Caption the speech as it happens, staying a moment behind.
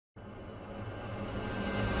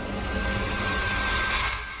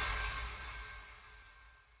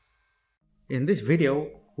In this video,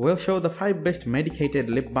 we'll show the 5 best medicated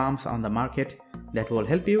lip balms on the market that will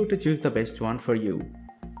help you to choose the best one for you.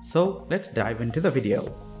 So let's dive into the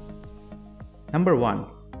video. Number 1.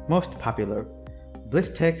 Most popular,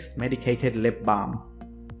 Blistex Medicated Lip Balm.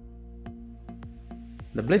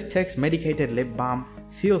 The Blistex Medicated Lip Balm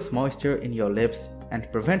seals moisture in your lips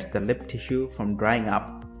and prevents the lip tissue from drying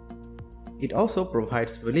up. It also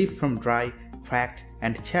provides relief from dry, cracked,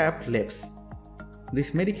 and chapped lips.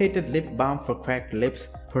 This medicated lip balm for cracked lips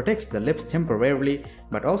protects the lips temporarily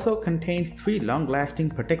but also contains 3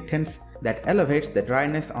 long-lasting protectants that elevates the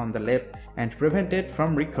dryness on the lip and prevent it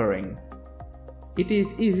from recurring. It is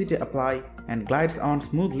easy to apply and glides on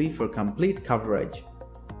smoothly for complete coverage.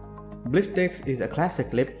 Blistex is a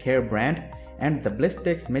classic lip care brand, and the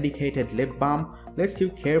Blistex Medicated Lip Balm lets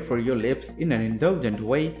you care for your lips in an indulgent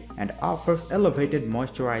way and offers elevated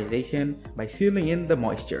moisturization by sealing in the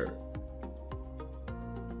moisture.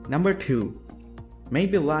 Number 2.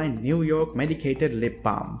 Maybelline New York Medicated Lip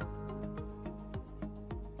Balm.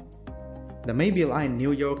 The Maybelline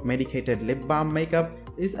New York Medicated Lip Balm makeup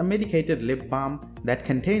is a medicated lip balm that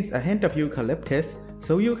contains a hint of eucalyptus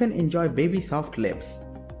so you can enjoy baby soft lips.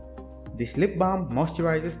 This lip balm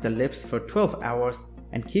moisturizes the lips for 12 hours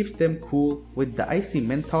and keeps them cool with the icy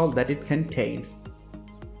menthol that it contains.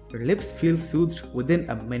 Your lips feel soothed within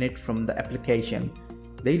a minute from the application.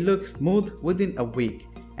 They look smooth within a week,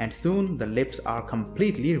 and soon the lips are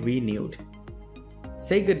completely renewed.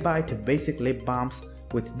 Say goodbye to basic lip balms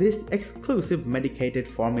with this exclusive medicated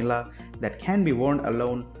formula that can be worn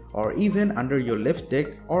alone or even under your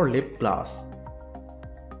lipstick or lip gloss.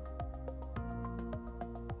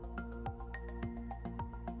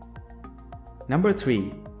 Number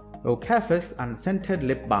 3. Unscented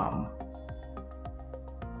Lip Balm.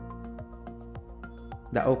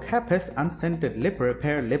 The Unscented Lip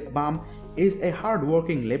Repair Lip Balm is a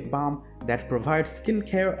hard-working lip balm that provides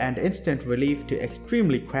skincare and instant relief to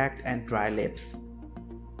extremely cracked and dry lips.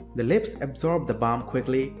 The lips absorb the balm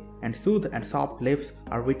quickly, and soothed and soft lips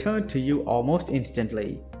are returned to you almost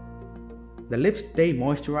instantly. The lips stay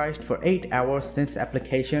moisturized for 8 hours since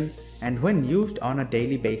application and when used on a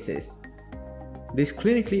daily basis. This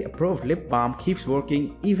clinically approved lip balm keeps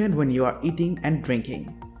working even when you are eating and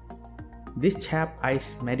drinking. This chap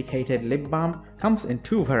ice medicated lip balm comes in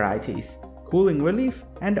 2 varieties, Cooling Relief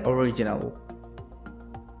and Original.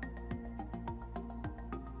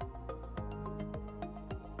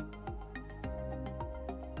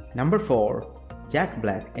 Number 4. Jack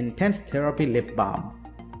Black Intense Therapy Lip Balm.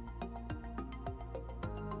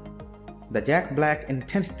 The Jack Black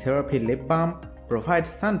Intense Therapy Lip Balm provides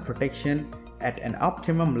sun protection at an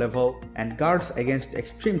optimum level and guards against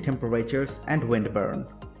extreme temperatures and windburn.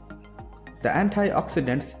 The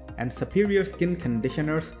antioxidants and superior skin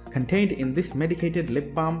conditioners contained in this medicated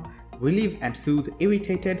lip balm relieve and soothe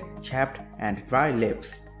irritated, chapped, and dry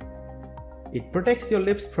lips. It protects your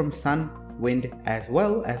lips from sun, wind, as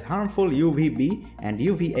well as harmful UVB and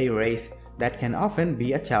UVA rays that can often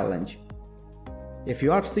be a challenge. If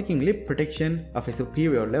you are seeking lip protection of a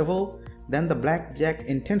superior level, then the Black Jack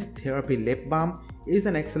Intense Therapy Lip Balm is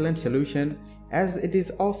an excellent solution, as it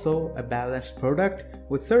is also a balanced product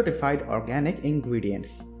with certified organic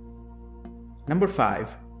ingredients. Number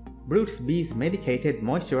 5. Burt's Bees Medicated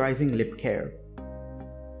Moisturizing Lip Care.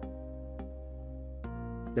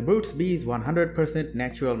 The Burt's Bees 100%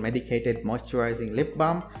 natural medicated moisturizing lip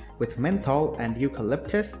balm with menthol and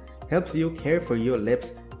eucalyptus helps you care for your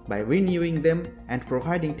lips by renewing them and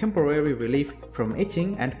providing temporary relief from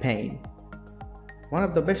itching and pain. One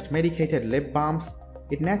of the best medicated lip balms,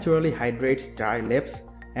 it naturally hydrates dry lips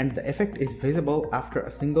and the effect is visible after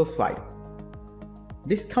a single swipe.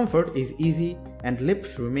 Discomfort is easy and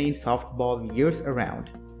lips remain softball years around.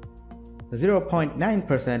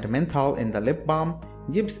 0.9% menthol in the lip balm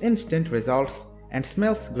gives instant results and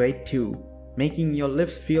smells great too, making your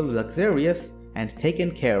lips feel luxurious and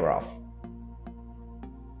taken care of.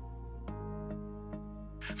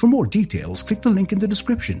 For more details, click the link in the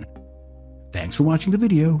description. Thanks for watching the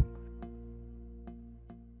video.